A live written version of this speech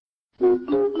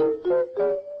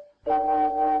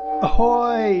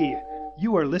Ahoy!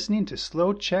 You are listening to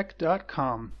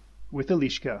slowcheck.com with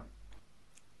Eliška.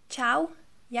 Čau,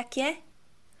 jak je?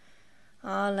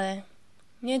 Ale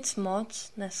nic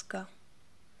moc dneska.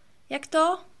 Jak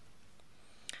to?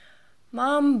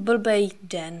 Mám blbej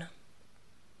den.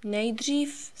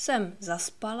 Nejdřív jsem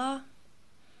zaspala,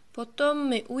 potom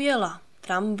mi ujela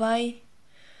tramvaj,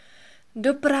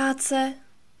 do práce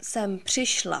jsem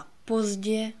přišla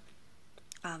pozdě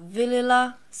a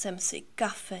vylila jsem si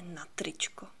kafe na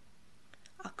tričko.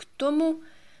 A k tomu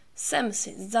jsem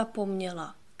si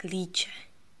zapomněla klíče.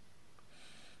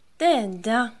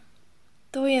 Teda,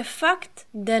 to je fakt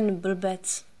den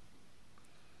blbec.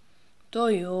 To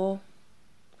jo,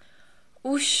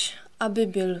 už aby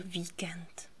byl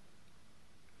víkend.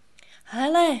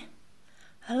 Hele,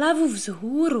 hlavu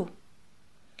vzhůru.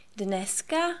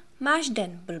 Dneska máš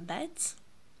den blbec,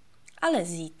 ale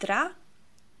zítra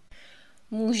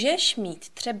můžeš mít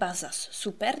třeba zas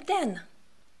super den.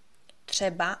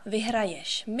 Třeba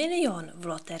vyhraješ 1 000 000 v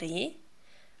loterii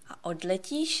a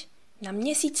odletíš na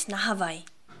měsíc na Havaj,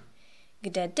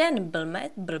 kde den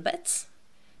blbec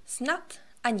snad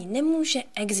ani nemůže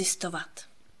existovat.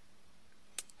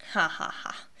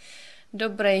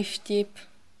 Dobrý vtip.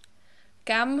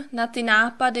 Kam na ty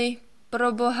nápady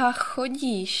pro boha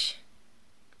chodíš?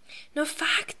 No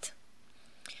fakt.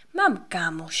 Mám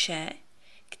kámoše,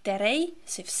 který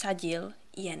si vsadil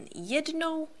jen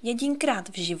jedinkrát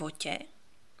v životě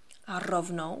a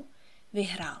rovnou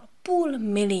vyhrál 500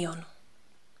 000.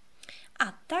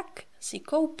 A tak si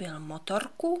koupil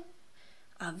motorku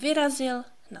a vyrazil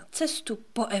na cestu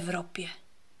po Evropě.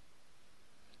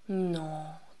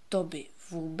 No, to by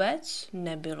vůbec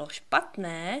nebylo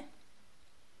špatné.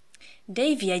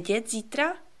 Dej vědět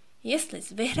zítra, jestli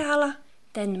jsi vyhrála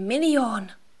ten 1 000 000.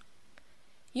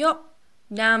 Jo,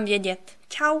 dám vědět.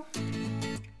 Čau.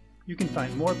 You can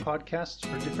find more podcasts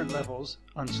for different levels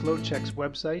on SlowCheck's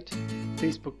website,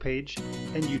 Facebook page,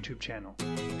 and YouTube channel.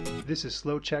 This is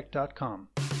slowcheck.com.